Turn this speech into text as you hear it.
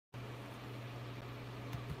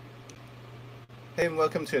Hey, and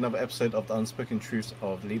welcome to another episode of the Unspoken Truths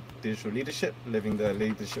of Digital Leadership, Living the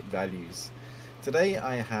Leadership Values. Today,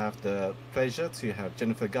 I have the pleasure to have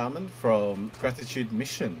Jennifer Garman from Gratitude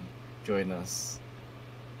Mission join us.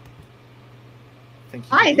 Thank you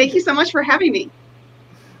for Hi, being thank you here. so much for having me.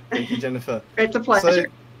 Thank you, Jennifer. It's a So,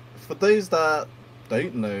 pleasure. for those that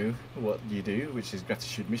don't know what you do, which is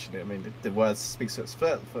Gratitude Mission, I mean, the word speaks for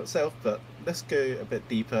itself, but let's go a bit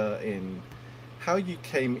deeper in how you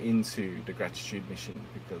came into the Gratitude Mission,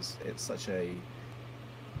 because it's such a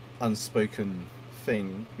unspoken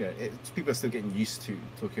thing. People are still getting used to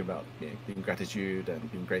talking about being gratitude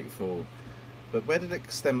and being grateful. But where did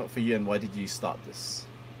it stem up for you, and why did you start this?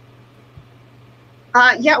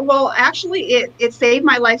 Yeah, well, actually, it saved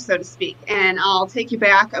my life, so to speak. And I'll take you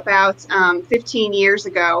back about 15 years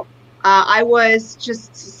ago. I was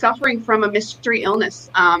just suffering from a mystery illness.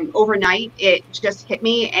 Overnight, it just hit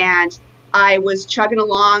me, and I was chugging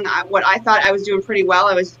along. What I thought I was doing pretty well.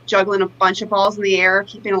 I was juggling a bunch of balls in the air,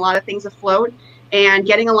 keeping a lot of things afloat, and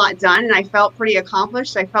getting a lot done. And I felt pretty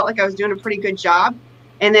accomplished. I felt like I was doing a pretty good job.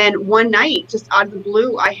 And then one night, just out of the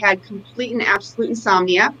blue, I had complete and absolute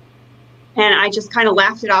insomnia. And I just kind of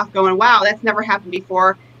laughed it off, going, wow, that's never happened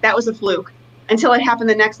before. That was a fluke. Until it happened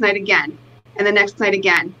the next night again, and the next night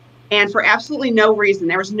again. And for absolutely no reason.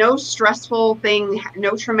 There was no stressful thing,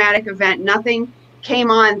 no traumatic event, nothing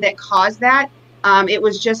came on that caused that. It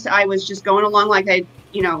was just, I was just going along like I,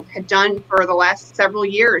 had done for the last several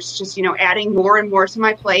years, just, adding more and more to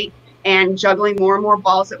my plate and juggling more and more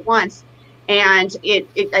balls at once. And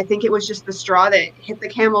I think it was just the straw that hit the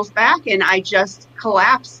camel's back, and I just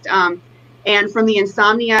collapsed. And from the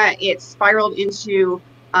insomnia, it spiraled into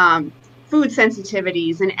food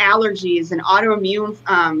sensitivities and allergies and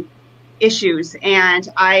autoimmune issues. And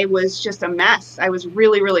I was just a mess. I was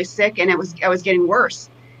really, really sick, and I was getting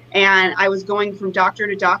worse. And I was going from doctor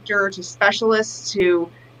to specialists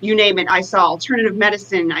to you name it. I saw alternative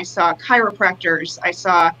medicine. I saw chiropractors. I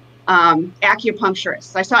saw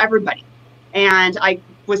acupuncturists. I saw everybody. And I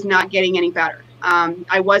was not getting any better.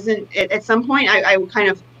 I wasn't, at some point, I kind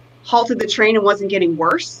of halted the train and wasn't getting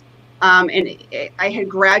worse. I had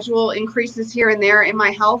gradual increases here and there in my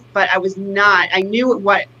health, but I knew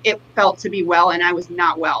what it felt to be well, and I was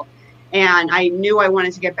not well. And I knew I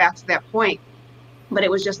wanted to get back to that point, but it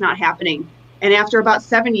was just not happening. And after about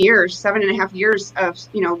 7.5 years of,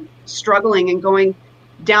 struggling and going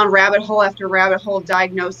down rabbit hole after rabbit hole,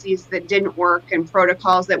 diagnoses that didn't work and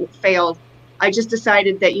protocols that failed, I just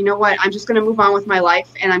decided that, you know what, I'm just going to move on with my life,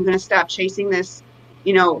 and I'm going to stop chasing this,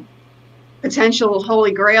 potential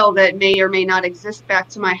holy grail that may or may not exist back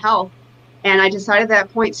to my health. And I decided at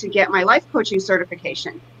that point to get my life coaching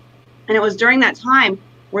certification. And it was during that time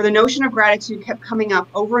where the notion of gratitude kept coming up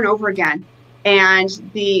over and over again. And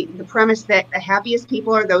the premise that the happiest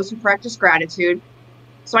people are those who practice gratitude.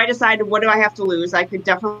 So I decided, what do I have to lose? I could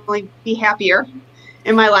definitely be happier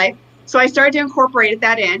in my life. So I started to incorporate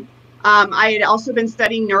that in. I had also been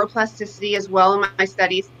studying neuroplasticity as well in my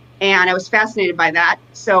studies, and I was fascinated by that.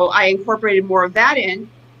 So I incorporated more of that in,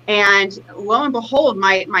 and lo and behold,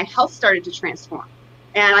 my health started to transform.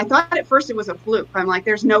 And I thought at first it was a fluke. I'm like,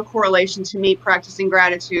 there's no correlation to me practicing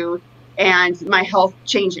gratitude and my health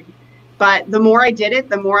changing. But the more I did it,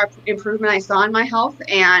 the more improvement I saw in my health,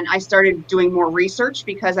 and I started doing more research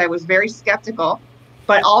because I was very skeptical.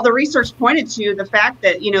 But all the research pointed to the fact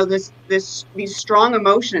that, these strong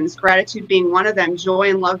emotions, gratitude being one of them, joy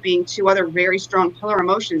and love being two other very strong pillar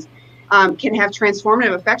emotions, can have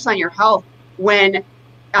transformative effects on your health when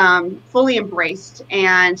fully embraced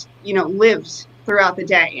and, lived throughout the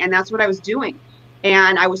day. And that's what I was doing.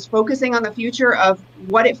 And I was focusing on the future of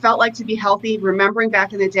what it felt like to be healthy, remembering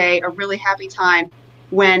back in the day, a really happy time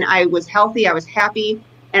when I was healthy, I was happy,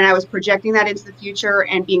 and I was projecting that into the future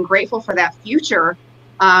and being grateful for that future.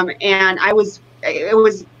 And it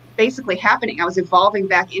was basically happening. I was evolving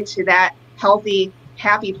back into that healthy,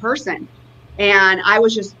 happy person. And I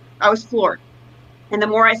was floored. And the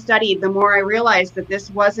more I studied, the more I realized that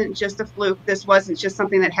this wasn't just a fluke. This wasn't just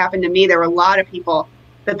something that happened to me. There were a lot of people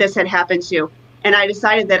that this had happened to. And I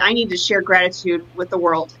decided that I need to share gratitude with the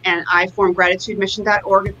world. And I formed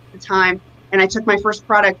gratitudemission.org at the time. And I took my first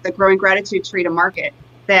product, the Growing Gratitude Tree, to market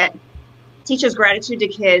that teaches gratitude to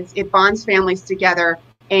kids. It bonds families together.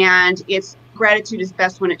 And gratitude is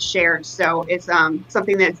best when it's shared. So it's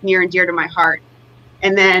something that's near and dear to my heart.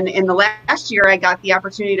 And then in the last year, I got the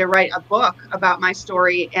opportunity to write a book about my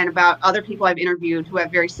story and about other people I've interviewed who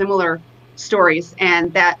have very similar stories.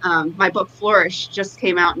 And that my book, Flourish, just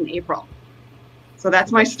came out in April. So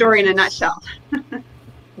that's my story in a nutshell.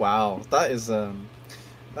 Wow, that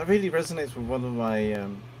really resonates with one of my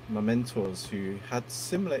my mentors who had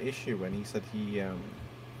similar issue when he said he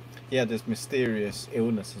had this mysterious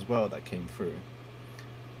illness as well that came through,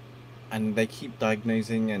 and they keep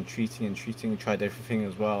diagnosing and treating, tried everything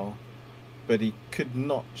as well, but he could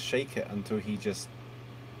not shake it until he just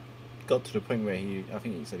got to the point where I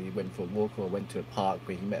think he said he went for a walk or went to a park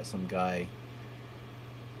where he met some guy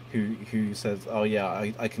who says, "Oh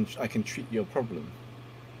yeah, I can treat your problem."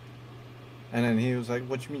 And then he was like,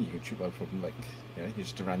 "What do you mean you can treat my problem?" Like, he's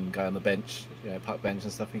just a random guy on the bench, park bench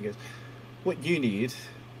and stuff. And he goes, "What you need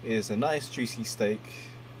is a nice juicy steak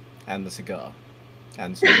and a cigar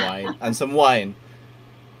and some wine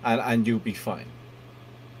and you'll be fine."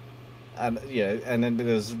 And and then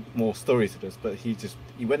there's more story to this, but he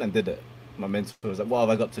went and did it. My mentor was like, "What have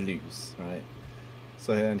I got to lose?" Right?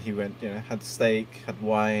 So then he went, had steak, had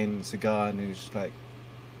wine, cigar, and he was just like,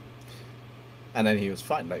 and then he was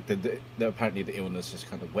fine. Like apparently the illness just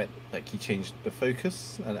kind of went. Like he changed the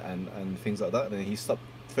focus and things like that, and then he stopped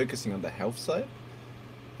focusing on the health side,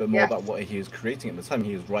 but more about what he was creating at the time.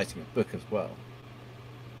 He was writing a book as well,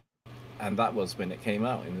 and that was when it came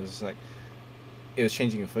out, and it was like it was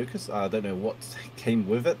changing in focus. I don't know what came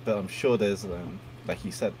with it, but I'm sure there's, like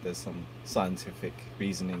you said, there's some scientific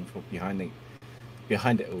reasoning for behind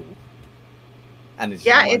it all, and it's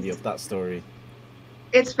just of that story.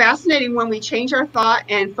 It's fascinating when we change our thought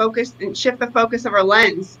and focus and shift the focus of our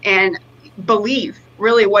lens and believe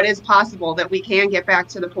really what is possible, that we can get back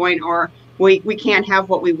to the point, or we can have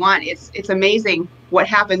what we want. It's amazing what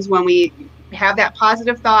happens when we have that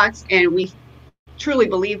positive thoughts and we truly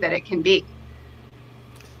believe that it can be.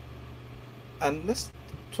 And let's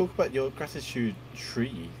talk about your gratitude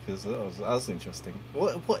tree, because that was interesting.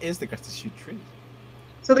 What is the gratitude tree?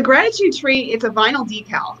 So the gratitude tree, it's a vinyl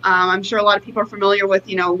decal. I'm sure a lot of people are familiar with,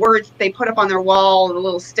 words they put up on their wall, the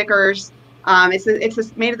little stickers.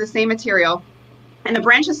 It's made of the same material, and the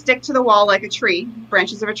branches stick to the wall like a tree,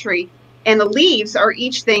 branches of a tree, and the leaves are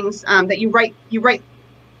each things that you write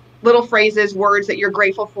little phrases, words that you're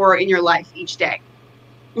grateful for in your life each day,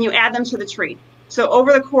 and you add them to the tree. So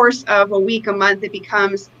over the course of a week, a month, it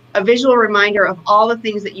becomes a visual reminder of all the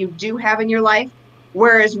things that you do have in your life,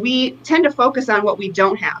 whereas we tend to focus on what we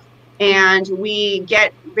don't have. And we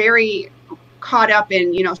get very caught up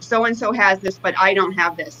in, so-and-so has this, but I don't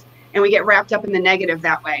have this. And we get wrapped up in the negative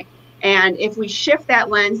that way. And if we shift that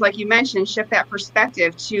lens, like you mentioned, shift that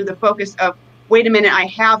perspective to the focus of, wait a minute, I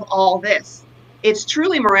have all this. It's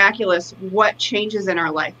truly miraculous what changes in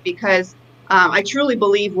our life, because I truly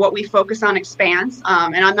believe what we focus on expands.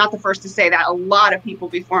 And I'm not the first to say that. A lot of people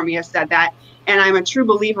before me have said that. And I'm a true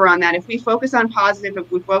believer on that. If we focus on positive,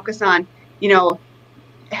 if we focus on,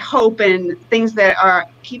 hope and things that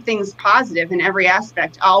keep things positive in every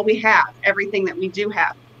aspect, all we have, everything that we do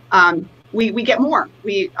have, we get more.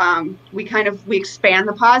 We expand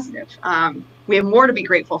the positive. We have more to be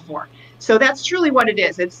grateful for. So that's truly what it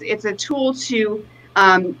is. It's a tool to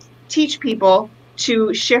teach people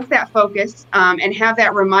to shift that focus and have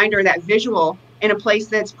that reminder, that visual in a place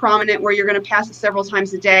that's prominent where you're going to pass it several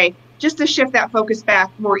times a day, just to shift that focus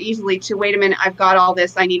back more easily to, wait a minute, I've got all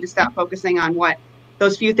this. I need to stop focusing on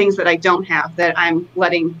those few things that I don't have, that I'm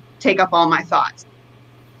letting take up all my thoughts.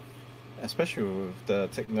 Especially with the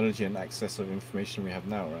technology and access of information we have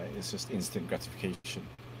now, right? It's just instant gratification.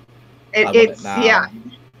 It's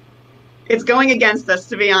going against us,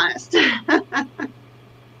 to be honest.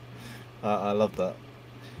 I love that.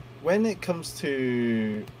 When it comes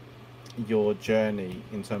to your journey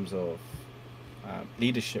in terms of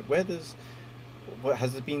leadership, has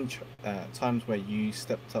there been times where you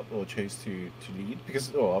stepped up or chose to lead?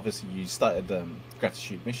 Because obviously you started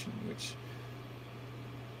Gratitude Mission, which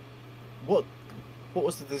what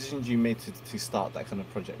was the decision you made to start that kind of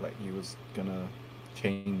project? Like you was gonna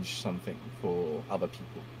change something for other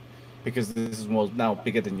people, because this is more now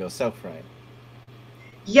bigger than yourself, right?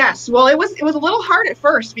 Yes. Well, it was a little hard at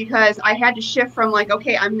first, because I had to shift from like,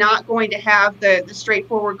 okay, I'm not going to have the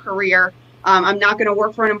straightforward career. I'm not going to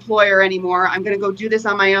work for an employer anymore. I'm going to go do this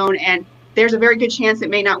on my own. And there's a very good chance it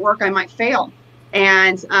may not work. I might fail.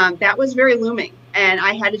 And that was very looming. And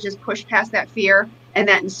I had to just push past that fear and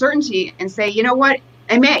that uncertainty and say, you know what,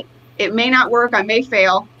 it may not work. I may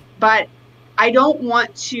fail, but I don't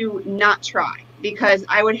want to not try, because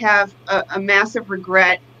I would have a massive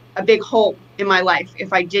regret, a big hole in my life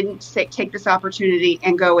if I didn't take this opportunity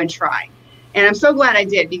and go and try. And I'm so glad I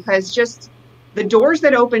did, because just the doors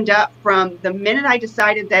that opened up from the minute I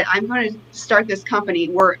decided that I'm going to start this company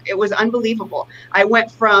it was unbelievable. I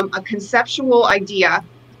went from a conceptual idea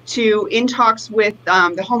to in talks with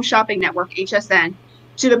the Home Shopping Network, HSN,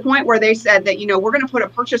 to the point where they said that, we're going to put a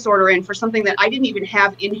purchase order in for something that I didn't even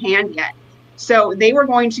have in hand yet. So they were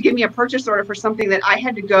going to give me a purchase order for something that I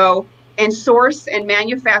had to go and source and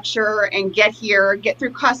manufacture and get here, get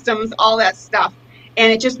through customs, all that stuff.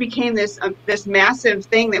 And it just became this massive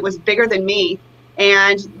thing that was bigger than me.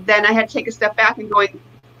 And then I had to take a step back and going,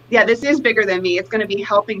 yeah, this is bigger than me. It's going to be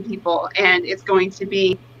helping people, and it's going to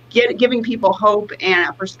be giving people hope and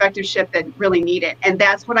a perspective shift that really need it. And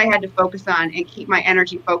that's what I had to focus on and keep my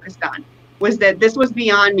energy focused on, was that this was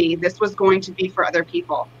beyond me. This was going to be for other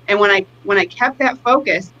people. And when I kept that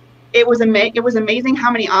focus, it was amazing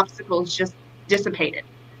how many obstacles just dissipated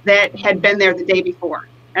that had been there the day before.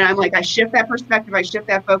 And I'm like, I shift that perspective, I shift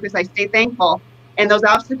that focus, I stay thankful, and those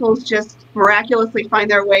obstacles just miraculously find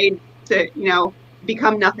their way to,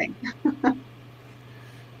 become nothing.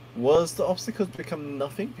 Was the obstacles become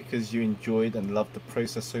nothing because you enjoyed and loved the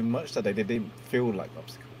process so much that they didn't feel like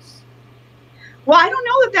obstacles? Well, I don't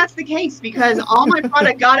know if that's the case, because all my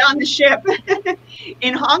product got on the ship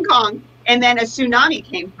in Hong Kong, and then a tsunami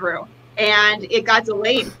came through, and it got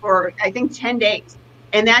delayed for, I think, 10 days.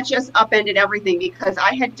 And that just upended everything, because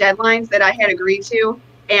I had deadlines that I had agreed to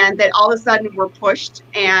and that all of a sudden were pushed.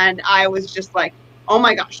 And I was just like, oh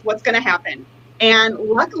my gosh, what's going to happen? And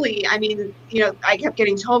luckily, I mean, I kept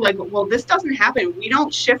getting told, like, well, this doesn't happen. We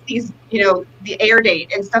don't shift these, the air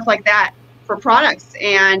date and stuff like that for products.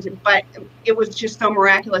 But it was just so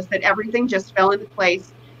miraculous that everything just fell into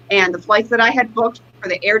place. And the flights that I had booked for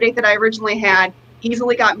the air date that I originally had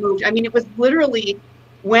easily got moved. I mean, it was literally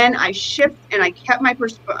when I shift and I kept my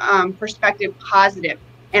perspective positive,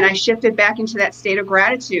 and I shifted back into that state of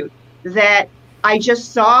gratitude, that I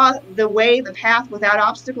just saw the path without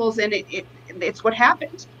obstacles, and it's what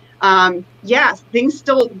happened. Yes, things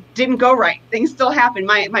still didn't go right. Things still happened.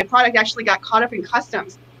 My product actually got caught up in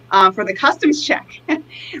customs for the customs check,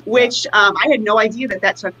 which I had no idea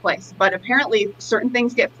that took place. But apparently certain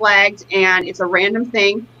things get flagged, and it's a random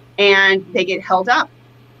thing, and they get held up.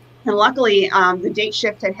 And luckily, the date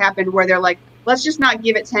shift had happened where they're like, let's just not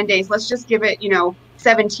give it 10 days. Let's just give it,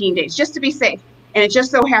 17 days, just to be safe. And it just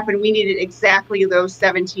so happened we needed exactly those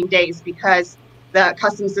 17 days, because the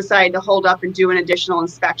customs decided to hold up and do an additional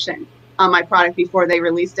inspection on my product before they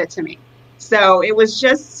released it to me. So it was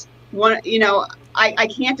just one, I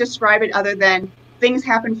can't describe it other than things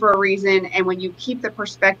happen for a reason. And when you keep the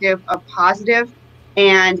perspective of positive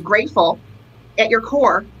and grateful at your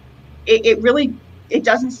core, it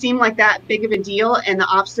doesn't seem like that big of a deal, and the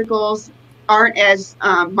obstacles aren't as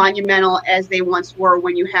monumental as they once were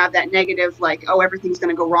when you have that negative, like, oh, everything's going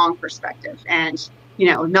to go wrong perspective, and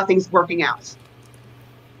nothing's working out.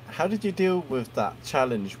 How did you deal with that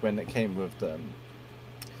challenge when it came with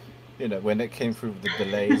when it came through the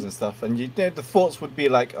delays and stuff, and the thoughts would be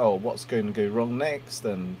like, oh, what's going to go wrong next,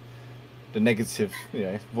 and the negative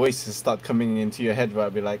voices start coming into your head, where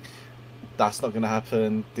I'd be like, that's not going to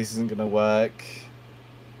happen, this isn't going to work,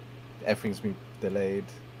 everything's been delayed.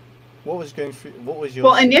 What was going through? What was your?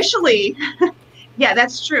 Well, initially, yeah,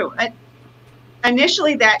 that's true.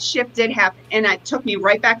 Initially, that shift did happen, and it took me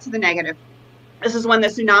right back to the negative. This is when the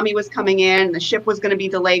tsunami was coming in, the ship was going to be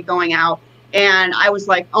delayed going out, and I was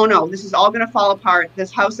like, oh no, this is all going to fall apart.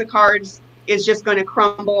 This house of cards is just going to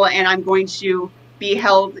crumble, and I'm going to be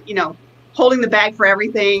held, holding the bag for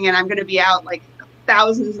everything, and I'm going to be out like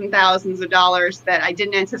thousands and thousands of dollars that I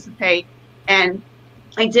didn't anticipate. And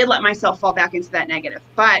I did let myself fall back into that negative,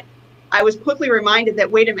 but I was quickly reminded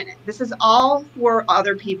that, wait a minute, this is all for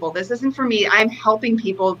other people. This isn't for me. I'm helping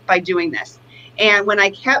people by doing this. And when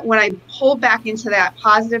I pulled back into that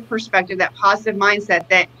positive perspective, that positive mindset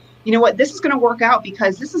that, this is going to work out,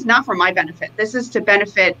 because this is not for my benefit. This is to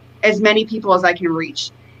benefit as many people as I can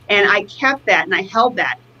reach. And I kept that and I held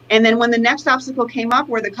that. And then when the next obstacle came up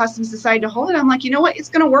where the customs decided to hold it, I'm like, it's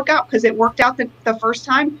going to work out, because it worked out the first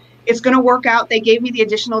time. It's going to work out. They gave me the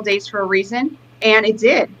additional days for a reason, and it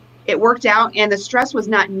did. It worked out, and the stress was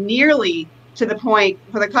not nearly to the point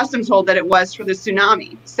for the customs hold that it was for the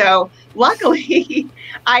tsunami. So luckily,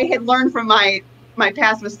 I had learned from my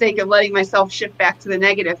past mistake of letting myself shift back to the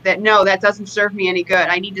negative, that no, that doesn't serve me any good.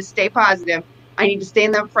 I need to stay positive. I need to stay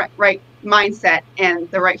in the right mindset and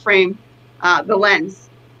the right frame, the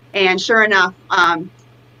lens. And sure enough,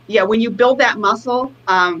 when you build that muscle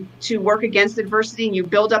to work against adversity, and you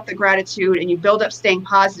build up the gratitude and you build up staying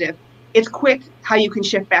positive, it's quick how you can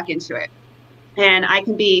shift back into it. And I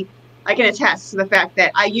can attest to the fact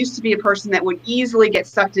that I used to be a person that would easily get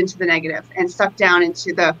sucked into the negative and sucked down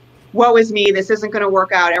into the, woe is me, this isn't going to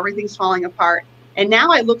work out, everything's falling apart. And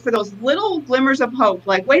now I look for those little glimmers of hope,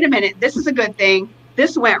 like, wait a minute, this is a good thing,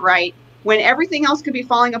 this went right. When everything else could be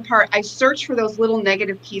falling apart, I search for those little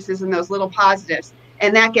negative pieces and those little positives,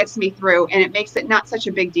 and that gets me through, and it makes it not such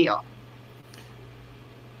a big deal.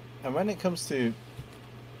 And when it comes to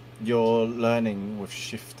your learning with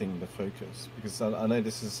shifting the focus, because I know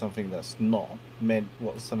this is something that's not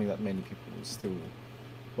something that many people still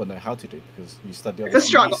will know how to do, because you study,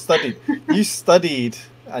 It's a obviously struggle. you studied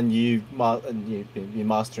and you've been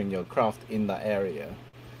mastering your craft in that area.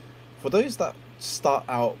 For those that start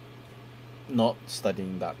out not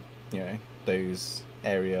studying that, those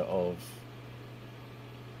area of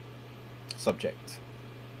subject,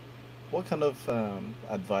 what kind of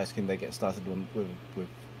advice can they get started on with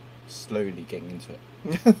slowly getting into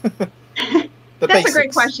it? The That's a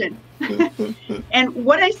great basics. question. And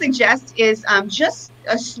what I suggest is just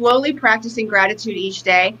slowly practicing gratitude each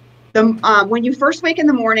day. When you first wake in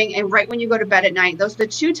the morning and right when you go to bed at night, those are the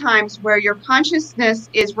two times where your consciousness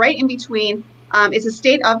is right in between. It's a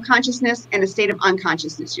state of consciousness and a state of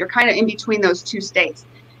unconsciousness. You're kind of in between those two states.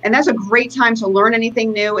 And that's a great time to learn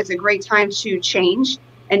anything new. It's a great time to change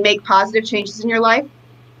and make positive changes in your life.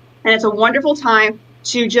 And it's a wonderful time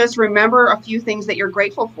to just remember a few things that you're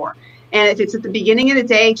grateful for. And if it's at the beginning of the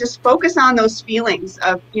day, just focus on those feelings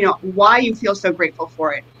of, why you feel so grateful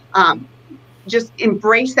for it. Just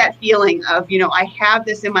embrace that feeling of, I have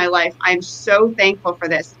this in my life. I'm so thankful for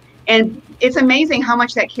this. And it's amazing how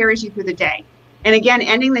much that carries you through the day. And again,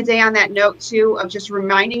 ending the day on that note too, of just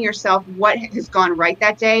reminding yourself what has gone right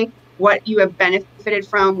that day, what you have benefited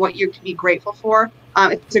from, what you can be grateful for.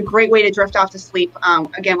 It's a great way to drift off to sleep,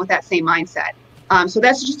 again, with that same mindset. So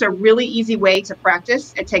that's just a really easy way to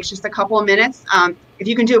practice. It takes just a couple of minutes. If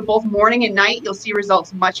you can do it both morning and night, you'll see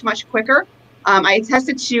results much, much quicker. I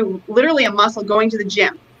attested to literally a muscle going to the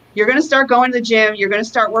gym. You're going to start going to the gym. You're going to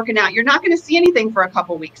start working out. You're not going to see anything for a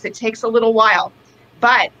couple of weeks. It takes a little while.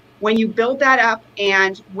 But when you build that up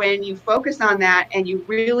and when you focus on that and you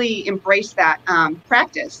really embrace that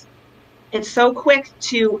practice, it's so quick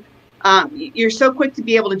to you're so quick to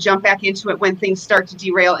be able to jump back into it when things start to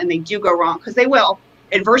derail and they do go wrong, because they will.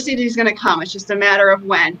 Adversity is going to come. It's just a matter of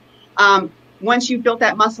when. Once you've built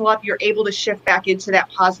that muscle up, you're able to shift back into that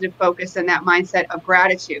positive focus and that mindset of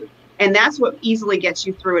gratitude. And that's what easily gets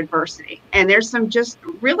you through adversity. And there's some just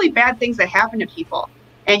really bad things that happen to people.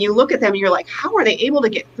 And you look at them and you're like, how are they able to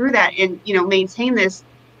get through that and, maintain this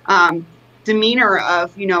demeanor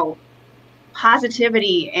of,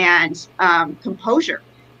 positivity and composure.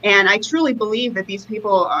 And I truly believe that these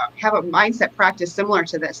people have a mindset practice similar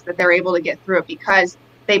to this, that they're able to get through it because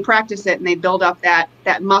they practice it and they build up that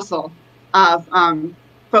muscle of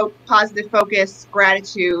positive focus,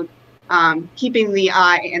 gratitude, keeping the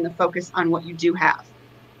eye and the focus on what you do have.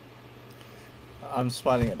 I'm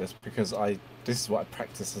smiling at this because this is what I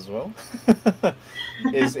practice as well.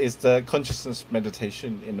 is the consciousness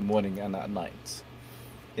meditation in the morning and at night.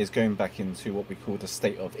 Is going back into what we call the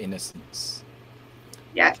state of innocence.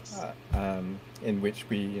 Yes. In which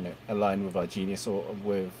we, align with our genius or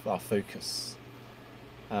with our focus.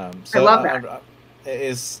 So I love that. It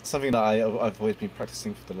is something that I've always been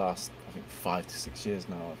practicing for the last, I think, 5 to 6 years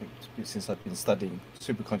now. I think since I've been studying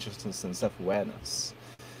super consciousness and self-awareness,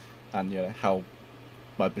 and how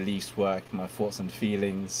my beliefs work, my thoughts and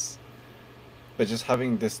feelings. But just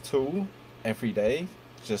having this tool every day,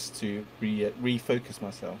 just to refocus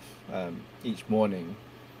myself each morning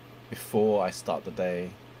before I start the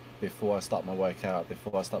day, before I start my workout,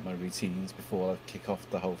 before I start my routines, before I kick off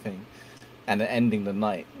the whole thing, and then ending the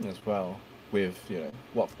night as well with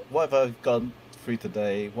what have I gone through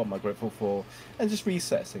today, what am I grateful for, and just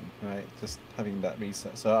resetting, right? Just having that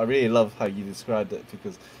reset. So I really love how you described it,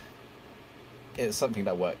 because it's something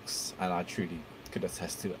that works, and I truly could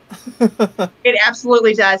attest to it. It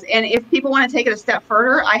absolutely does. And if people want to take it a step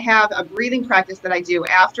further, I have a breathing practice that I do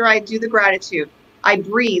after I do the gratitude. I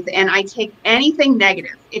breathe and I take anything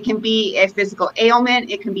negative. It can be a physical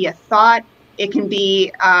ailment. It can be a thought. It can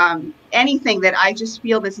be anything that I just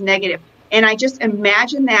feel that's negative. And I just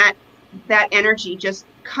imagine that energy just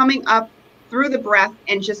coming up through the breath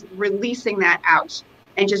and just releasing that out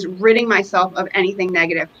and just ridding myself of anything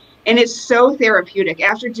negative. And it's so therapeutic.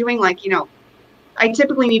 After doing I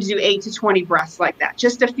typically need to do 8 to 20 breaths like that,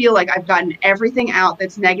 just to feel like I've gotten everything out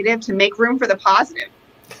that's negative to make room for the positive.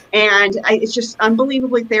 And it's just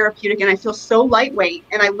unbelievably therapeutic, and I feel so lightweight.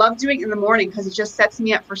 And I love doing it in the morning because it just sets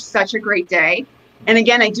me up for such a great day. And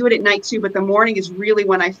again, I do it at night too, but the morning is really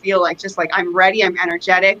when I feel like I'm ready, I'm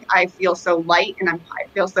energetic, I feel so light, and I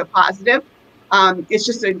feel so positive. It's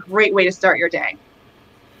just a great way to start your day.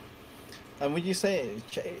 And would you say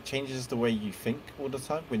it changes the way you think all the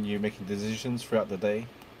time when you're making decisions throughout the day,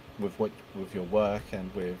 with your work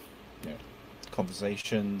and with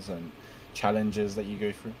conversations and challenges that you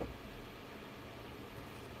go through?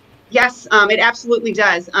 Yes, it absolutely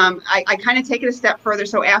does. I kind of take it a step further.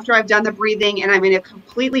 So after I've done the breathing and I'm in a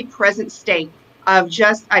completely present state of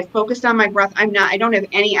just, I focused on my breath. I don't have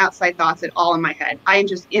any outside thoughts at all in my head. I am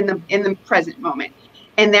just in the present moment.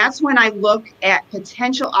 And that's when I look at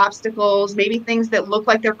potential obstacles, maybe things that look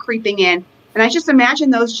like they're creeping in. And I just imagine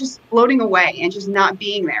those just floating away and just not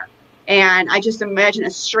being there. And I just imagine a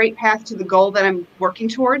straight path to the goal that I'm working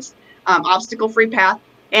towards, obstacle-free path.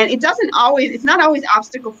 And it's not always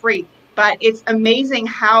obstacle free, but it's amazing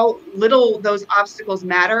how little those obstacles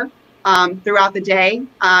matter throughout the day.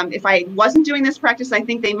 If I wasn't doing this practice, I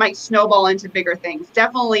think they might snowball into bigger things,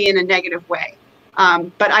 definitely in a negative way.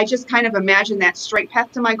 But I just kind of imagine that straight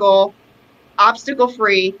path to my goal, obstacle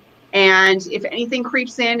free. And if anything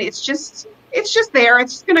creeps in, it's just there.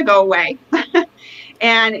 It's just going to go away.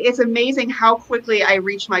 And it's amazing how quickly I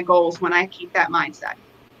reach my goals when I keep that mindset.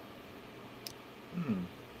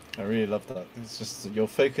 I really love that. It's just you're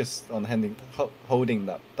focused on holding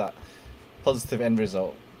that positive end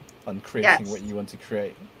result, on creating what you want to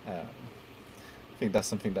create. I think that's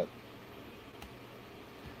something that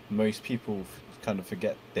most people kind of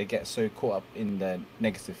forget. They get so caught up in their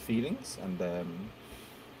negative feelings and the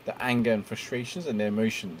anger and frustrations and their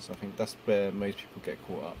emotions. I think that's where most people get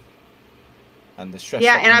caught up. And the stress.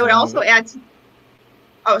 Yeah, and I would also add.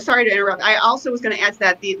 Oh, sorry to interrupt. I also was going to add to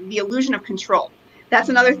that the illusion of control. That's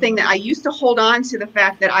another thing that I used to hold on to, the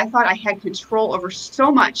fact that I thought I had control over so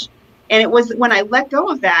much. And it was when I let go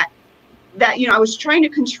of that, I was trying to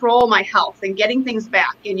control my health and getting things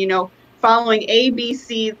back and, following A, B,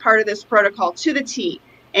 C, part of this protocol to the T.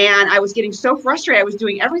 And I was getting so frustrated. I was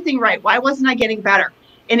doing everything right. Why wasn't I getting better?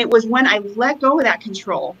 And it was when I let go of that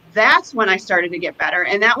control, that's when I started to get better.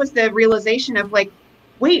 And that was the realization of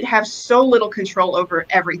we have so little control over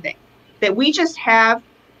everything, that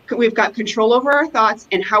we've got control over our thoughts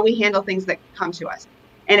and how we handle things that come to us.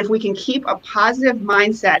 And if we can keep a positive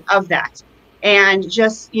mindset of that and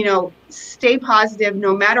just, stay positive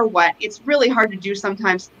no matter what, it's really hard to do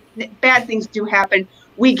sometimes. Bad things do happen.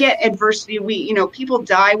 We get adversity. People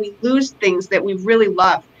die. We lose things that we really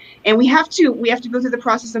love. And we have to go through the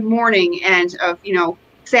process of mourning and of,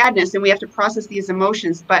 sadness, and we have to process these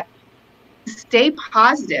emotions, but stay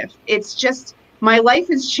positive. It's just, my life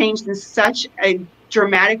has changed in such a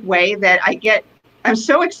dramatic way that I'm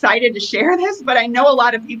so excited to share this, but I know a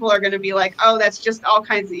lot of people are going to be like, oh, that's just all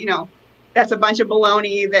kinds of, that's a bunch of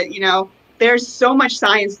baloney. That, there's so much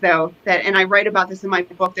science though, and I write about this in my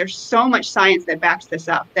book, there's so much science that backs this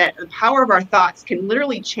up, that the power of our thoughts can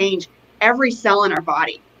literally change every cell in our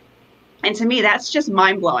body. And to me, that's just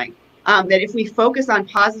mind blowing, that if we focus on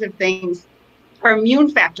positive things, our immune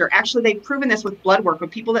factor, actually, they've proven this with blood work, with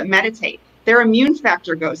people that meditate, their immune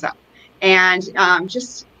factor goes up. And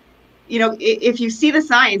if you see the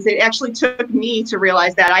science, it actually took me to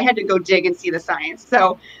realize that. I had to go dig and see the science.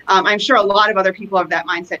 So I'm sure a lot of other people have that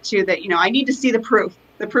mindset too, that, I need to see the proof.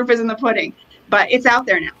 The proof is in the pudding, but it's out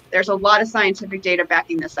there now. There's a lot of scientific data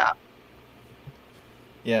backing this up.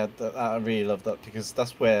 Yeah, I really love that, because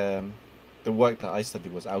that's where the work that I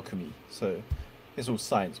studied was alchemy. So it's all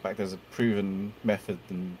science backed. There's a proven method,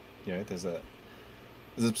 and there's a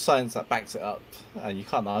science that backs it up, and you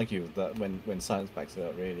can't argue with that when science backs it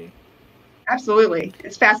up, really. Absolutely.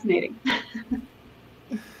 It's fascinating.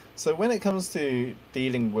 So when it comes to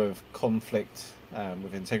dealing with conflict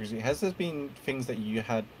with integrity, has there been things that you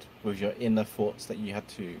had with your inner thoughts that you had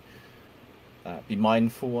to be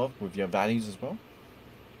mindful of with your values as well?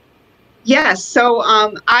 Yes. So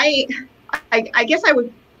I guess I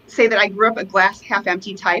would say that I grew up a glass half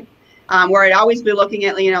empty type, where I'd always be looking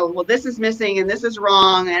at, well, this is missing and this is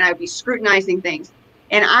wrong, and I'd be scrutinizing things.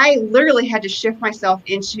 And I literally had to shift myself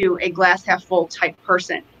into a glass half full type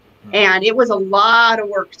person. And it was a lot of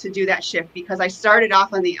work to do that shift, because I started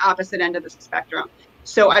off on the opposite end of the spectrum.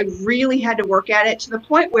 So I really had to work at it to the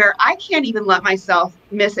point where I can't even let myself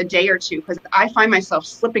miss a day or two, because I find myself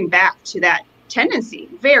slipping back to that tendency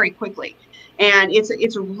very quickly. And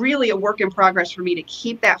it's really a work in progress for me to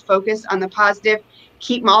keep that focus on the positive,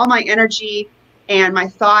 keep all my energy and my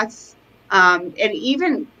thoughts, and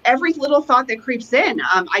even every little thought that creeps in.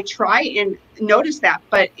 I try and notice that,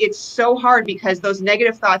 but it's so hard, because those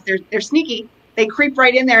negative thoughts, they're sneaky. They creep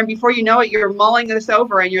right in there, and before you know it, you're mulling this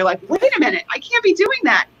over and you're like, wait a minute, I can't be doing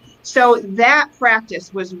that. So that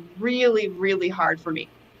practice was really, really hard for me,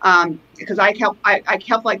 because I kept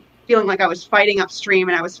feeling like I was fighting upstream,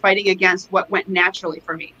 and I was fighting against what went naturally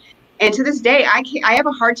for me. And to this day, I have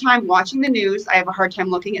a hard time watching the news. I have a hard time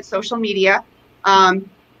looking at social media.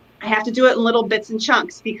 I have to do it in little bits and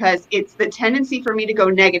chunks, because it's the tendency for me to go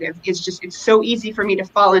negative. It's so easy for me to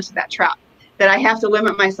fall into that trap, that I have to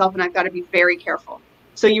limit myself, and I've got to be very careful.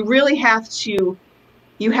 So you really have to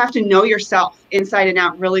know yourself inside and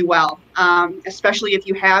out really well, especially if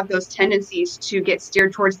you have those tendencies to get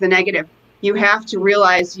steered towards the negative. You have to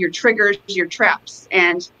realize your triggers, your traps,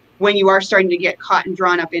 and when you are starting to get caught and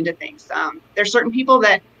drawn up into things. There's certain people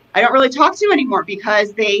that I don't really talk to anymore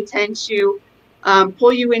because they tend to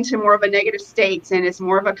pull you into more of a negative state, and it's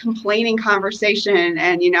more of a complaining conversation,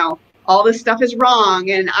 and all this stuff is wrong,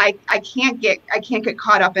 and I can't get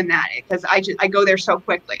caught up in that because I go there so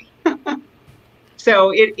quickly.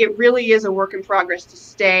 So it really is a work in progress to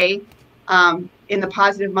stay in the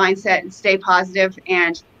positive mindset and stay positive.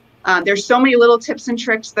 And there's so many little tips and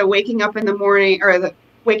tricks. The waking up in the morning, or the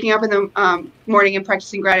waking up in the morning and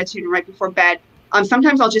practicing gratitude and right before bed.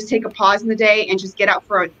 Sometimes I'll just take a pause in the day and just get out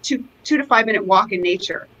for a 2 to 5 minute walk in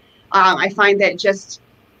nature. I find that just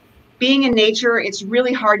being in nature, it's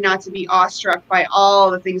really hard not to be awestruck by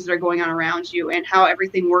all the things that are going on around you and how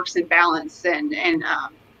everything works in balance and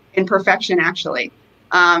in perfection, actually.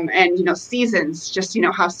 And seasons, just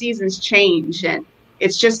how seasons change, and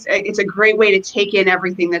it's a great way to take in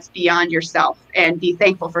everything that's beyond yourself and be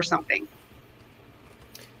thankful for something.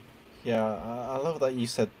 Yeah, I love that you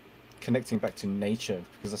said connecting back to nature,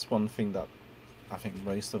 because that's one thing that I think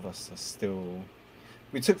most of us are still,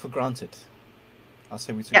 we took for granted. I'll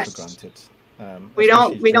say we took Yes. for granted.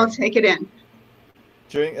 We don't take it in.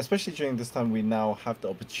 Especially during this time, we now have the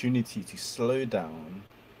opportunity to slow down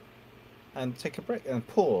and take a break and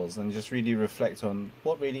pause and just really reflect on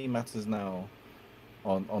what really matters now.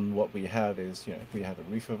 On what we have is, we have a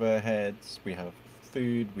roof over our heads, we have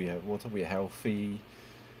food, we have water, we're healthy.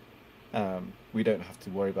 We don't have to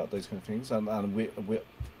worry about those kind of things, and we're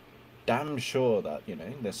damn sure that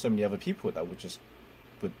there's so many other people that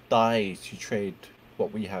would die to trade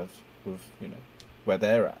what we have with where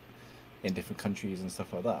they're at in different countries and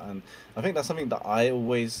stuff like that. And I think that's something that I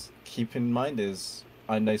always keep in mind is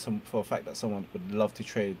I know for a fact that someone would love to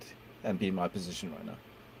trade and be in my position right now.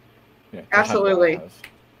 Absolutely.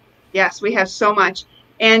 Yes, we have so much.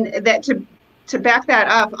 And that to back that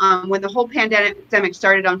up, when the whole pandemic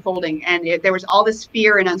started unfolding, and there was all this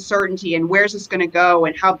fear and uncertainty, and where's this going to go,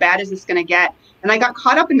 and how bad is this going to get? And I got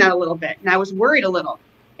caught up in that a little bit, and I was worried a little.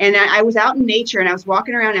 And I was out in nature, and I was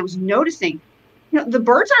walking around, and I was noticing, the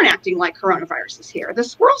birds aren't acting like coronaviruses here. The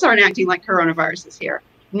squirrels aren't acting like coronaviruses here.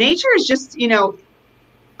 Nature is just,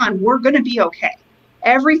 we're going to be okay.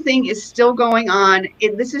 Everything is still going on.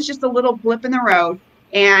 This is just a little blip in the road,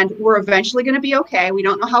 and we're eventually going to be okay. We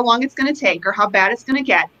don't know how long it's going to take or how bad it's going to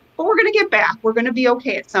get, but we're going to get back. We're going to be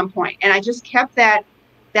okay at some point. And I just kept that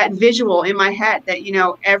visual in my head that,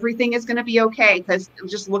 everything is going to be okay, because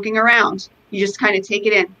just looking around, you just kind of take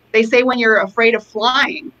it in. They say when you're afraid of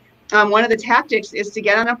flying, one of the tactics is to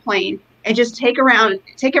get on a plane and just take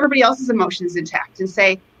everybody else's emotions intact and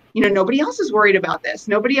say, nobody else is worried about this.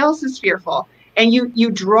 Nobody else is fearful. And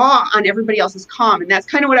you draw on everybody else's calm. And that's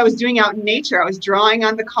kind of what I was doing out in nature. I was drawing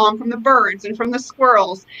on the calm from the birds and from the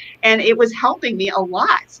squirrels, and it was helping me a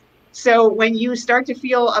lot. So when you start to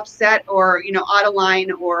feel upset or, out of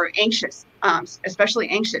line or anxious, especially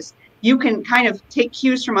anxious, you can kind of take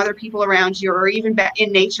cues from other people around you, or even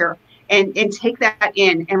in nature, and take that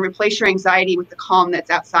in and replace your anxiety with the calm that's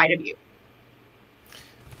outside of you.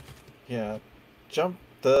 Yeah,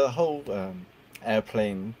 the whole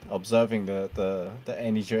airplane, observing the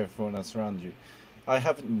energy of everyone else around you. I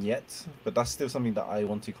haven't yet, but that's still something that I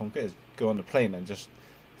want to conquer, is go on the plane and just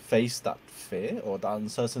face that fear or the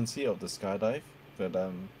uncertainty of the skydive. But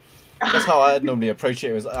that's how I normally approach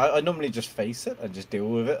it. I normally just face it and just deal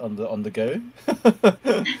with it on the go.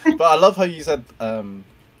 But I love how you said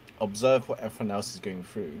observe what everyone else is going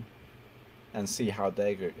through and see how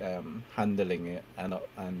they're handling it,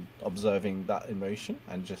 and observing that emotion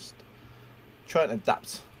and just try and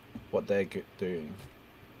adapt what they're doing.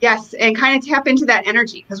 Yes, and kind of tap into that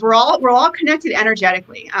energy, because we're all connected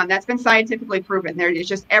energetically. That's been scientifically proven. It's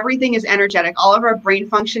just everything is energetic. All of our brain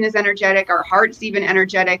function is energetic. Our heart's even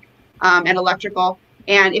energetic and electrical.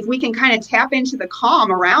 And if we can kind of tap into the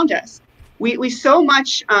calm around us, we so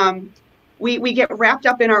much we get wrapped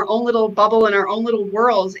up in our own little bubble and our own little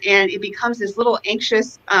worlds, and it becomes this little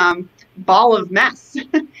anxious ball of mess.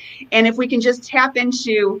 And if we can just tap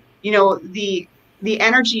into the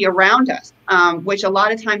energy around us, which a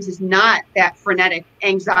lot of times is not that frenetic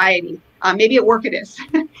anxiety. Maybe at work it is,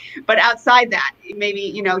 but outside that,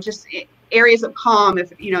 maybe, just areas of calm.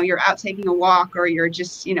 If, you're out taking a walk, or you're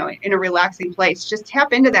just, in a relaxing place, just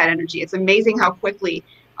tap into that energy. It's amazing how quickly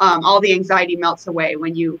all the anxiety melts away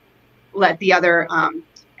when you let the other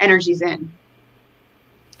energies in.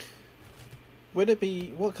 Would it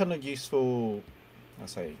be, what kind of useful I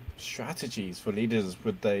say, strategies for leaders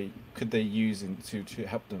could they use to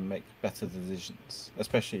help them make better decisions?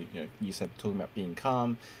 Especially, you said talking about being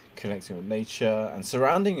calm, connecting with nature, and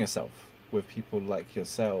surrounding yourself with people like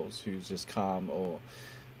yourselves who's just calm or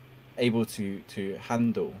able to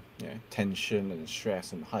handle tension and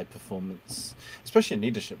stress and high performance, especially in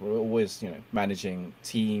leadership. We're always managing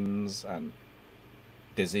teams and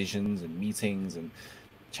decisions and meetings and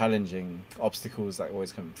challenging obstacles that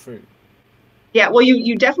always come through. Yeah, well,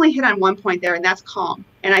 you definitely hit on one point there, and that's calm.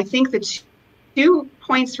 And I think the two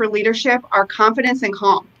points for leadership are confidence and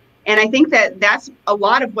calm. And I think that that's a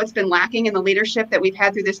lot of what's been lacking in the leadership that we've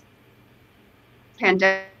had through this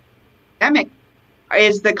pandemic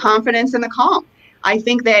is the confidence and the calm. I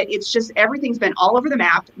think that it's just everything's been all over the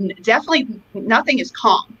map. Definitely nothing is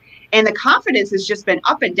calm. And the confidence has just been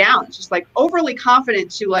up and down. It's just like overly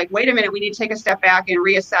confident to like, wait a minute, we need to take a step back and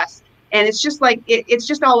reassess. And it's just like, it's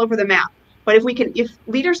just all over the map. But if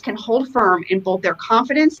leaders can hold firm in both their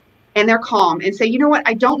confidence and their calm and say, you know what,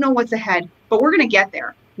 I don't know what's ahead, but we're going to get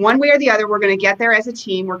there. One way or the other, we're going to get there as a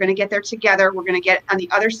team. We're going to get there together. We're going to get on the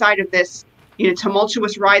other side of this,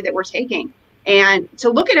 tumultuous ride that we're taking. And to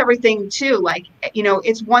look at everything too, like,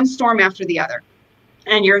 it's one storm after the other.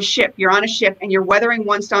 And you're on a ship and you're weathering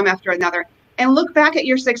one storm after another. And look back at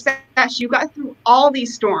your success. You got through all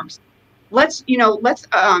these storms. Let's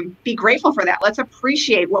be grateful for that. Let's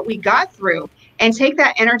appreciate what we got through and take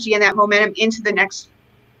that energy and that momentum into the next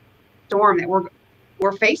storm that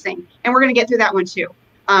we're facing. And we're going to get through that one too.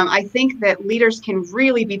 I think that leaders can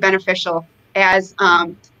really be beneficial as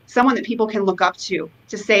someone that people can look up to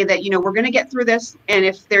say that, we're going to get through this. And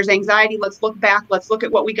if there's anxiety, let's look back. Let's look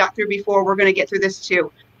at what we got through before. We're going to get through this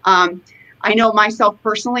too. I know myself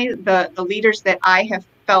personally, the leaders that I have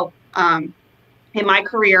felt in my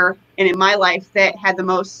career and in my life that had the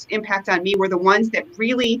most impact on me were the ones that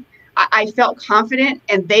really, I felt confident,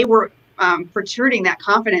 and they were protruding that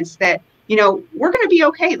confidence that, we're going to be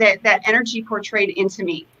okay, that energy portrayed into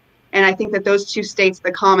me. And I think that those two states,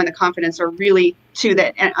 the calm and the confidence, are really two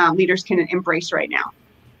that leaders can embrace right now.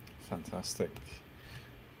 Fantastic.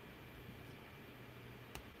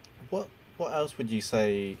 What else would you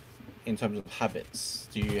say in terms of habits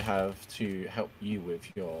do you have to help you with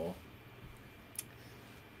your,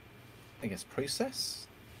 I guess, process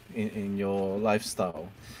in your lifestyle?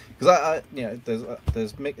 Because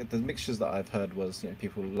there's mixtures that I've heard was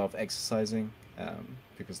people love exercising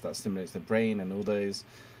because that stimulates the brain and all those.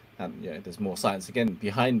 And there's more science again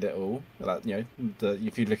behind it all. Like,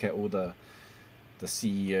 if you look at all the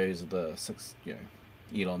CEOs of the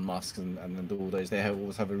Elon Musk and all those, they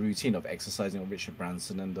always have a routine of exercising. Or Richard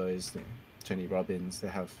Branson and those, Tony Robbins, they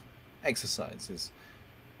have exercises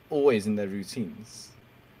always in their routines.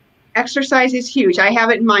 Exercise is huge. I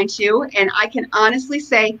have it in mind too, and I can honestly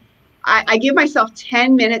say I give myself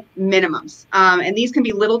 10-minute minimums, and these can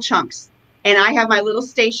be little chunks. And I have my little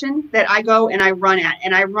station that I go and I run at,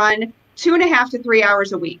 and I run 2.5 to 3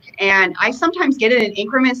 hours a week. And I sometimes get it in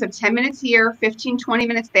increments of 10 minutes here, 15, 20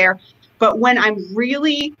 minutes there. But when I'm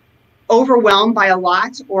really overwhelmed by a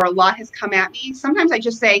lot or a lot has come at me, sometimes I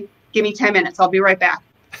just say, give me 10 minutes, I'll be right back.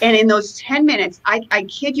 And in those 10 minutes, I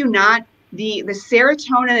kid you not, the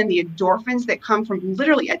serotonin and the endorphins that come from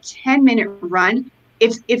literally a 10-minute run,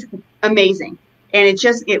 it's amazing. And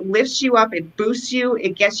it lifts you up, it boosts you,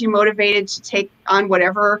 it gets you motivated to take on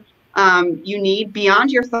whatever you need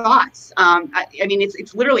beyond your thoughts.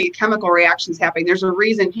 It's literally chemical reactions happening. There's a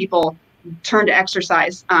reason people turn to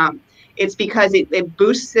exercise. It's because it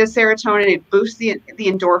boosts the serotonin, it boosts the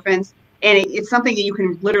endorphins, and it's something that you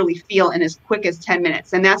can literally feel in as quick as 10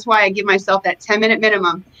 minutes. And that's why I give myself that 10-minute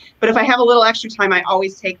minimum. But if I have a little extra time, I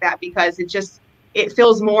always take that because it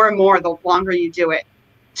feels more and more the longer you do it.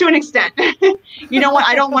 To an extent. You know what?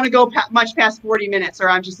 I don't want to go much past 40 minutes or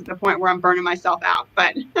I'm just at the point where I'm burning myself out.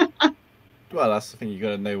 But well, that's the thing. You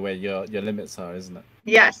got to know where your limits are, isn't it?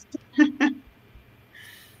 Yes.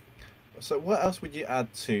 So what else would you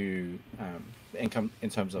add to income in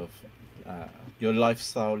terms of your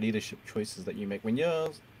lifestyle leadership choices that you make when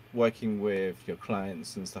you're working with your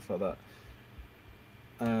clients and stuff like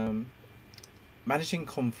that? Managing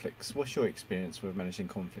conflicts. What's your experience with managing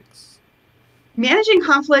conflicts? Managing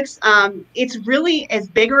conflicts, it's really as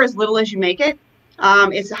big or as little as you make it.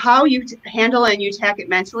 It's how you handle and you attack it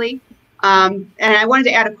mentally. And I wanted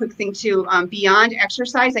to add a quick thing too. Beyond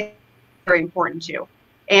exercise, I think it's very important too.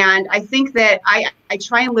 And I think that I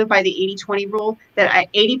try and live by the 80-20 rule, that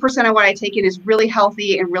 80% of what I take in is really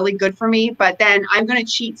healthy and really good for me. But then I'm going to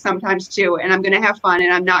cheat sometimes too, and I'm going to have fun,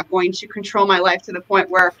 and I'm not going to control my life to the point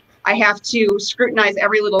where I have to scrutinize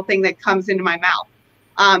every little thing that comes into my mouth.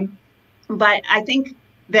 But I think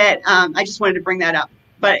that I just wanted to bring that up.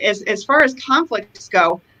 But as far as conflicts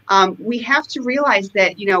go, we have to realize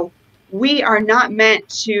that, we are not meant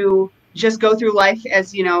to just go through life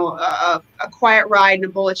as, a quiet ride and a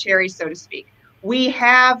bowl of cherries, so to speak. We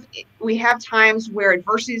have times where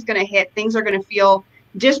adversity is going to hit, things are going to feel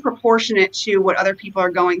disproportionate to what other people are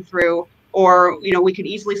going through, or, we could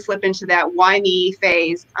easily slip into that why me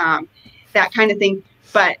phase, that kind of thing.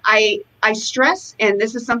 But I stress, and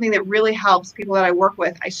this is something that really helps people that I work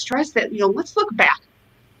with, I stress that, let's look back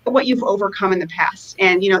at what you've overcome in the past,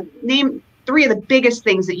 and, name 3 of the biggest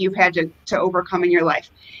things that you've had to overcome in your life.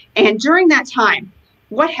 And during that time,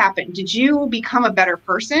 what happened? Did you become a better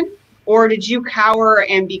person, or did you cower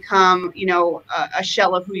and become, a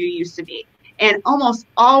shell of who you used to be? And almost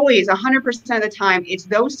always, 100% of the time, it's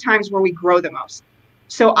those times where we grow the most.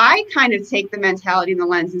 So I kind of take the mentality and the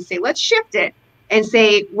lens and say, let's shift it and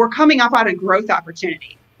say, we're coming up on a growth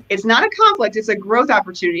opportunity. It's not a conflict, it's a growth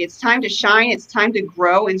opportunity. It's time to shine, it's time to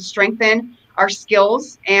grow and strengthen our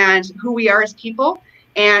skills and who we are as people.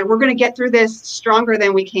 And we're going to get through this stronger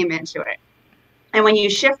than we came into it. And when you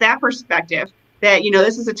shift that perspective, that,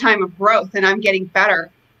 this is a time of growth and I'm getting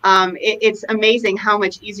better, it's amazing how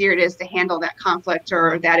much easier it is to handle that conflict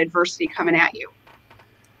or that adversity coming at you.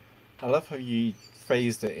 I love how you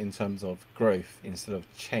phrased it in terms of growth instead of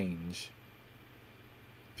change,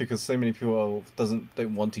 because so many people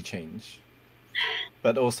don't want to change,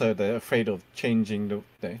 but also they're afraid of changing,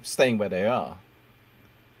 staying where they are.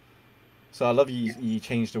 So I love you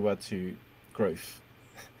changed the word to growth.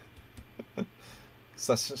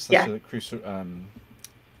 such a crucial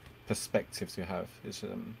perspective to have.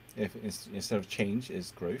 Instead of change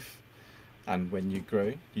is growth, and when you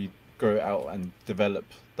grow out and develop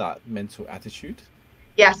that mental attitude.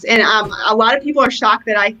 Yes, and a lot of people are shocked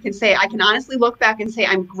that I can honestly look back and say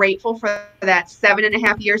I'm grateful for that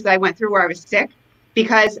 7.5 years that I went through where I was sick,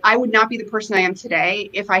 because I would not be the person I am today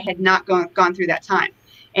if I had not gone through that time.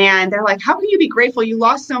 And they're like, how can you be grateful? You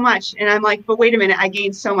lost so much. And I'm like, but wait a minute, I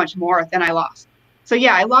gained so much more than I lost. So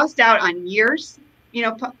yeah, I lost out on years,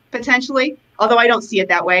 potentially, although I don't see it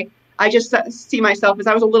that way. I just see myself as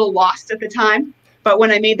I was a little lost at the time. But when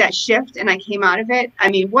I made that shift and I came out of it, I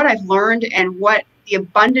mean, what I've learned and what the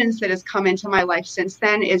abundance that has come into my life since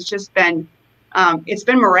then is just been, it's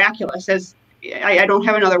been miraculous. I don't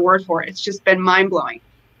have another word for it. It's just been mind blowing.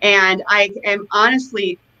 And I am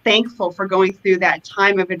honestly thankful for going through that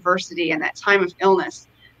time of adversity and that time of illness,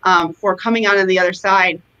 for coming out on the other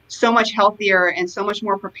side so much healthier and so much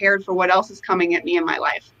more prepared for what else is coming at me in my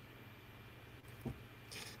life.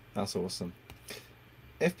 That's awesome.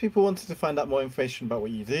 If people wanted to find out more information about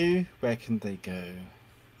what you do, where can they go?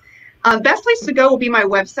 Best place to go will be my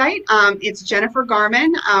website. It's Jennifer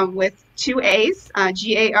Garman, with 2 A's,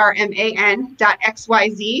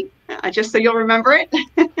 GARMAN.XYZ, just so you'll remember it.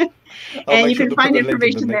 And you can find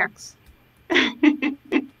information there.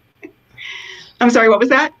 I'm sorry, what was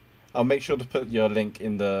that? I'll make sure to put your link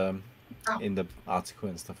in the article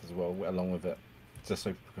and stuff as well, along with it, just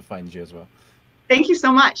so people can find you as well. Thank you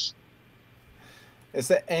so much. Is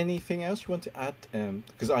there anything else you want to add?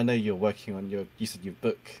 Because I know you're working on you said your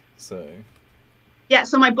book, so. Yeah,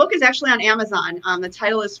 so my book is actually on Amazon. The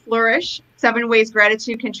title is Flourish, 7 Ways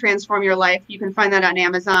Gratitude Can Transform Your Life. You can find that on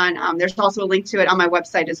Amazon. There's also a link to it on my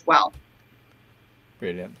website as well.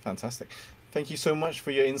 Brilliant, fantastic. Thank you so much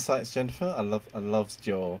for your insights, Jennifer. I loved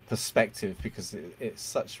your perspective, because it's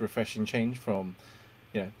such refreshing change from,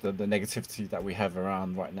 the negativity that we have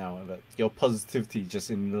around right now. But your positivity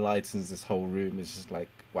just enlightens this whole room. It's just like,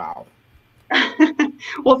 wow.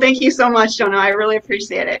 Well, thank you so much, Jonah. I really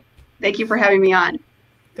appreciate it. Thank you for having me on.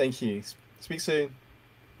 Thank you. Speak soon.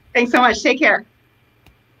 Thanks so much. Take care.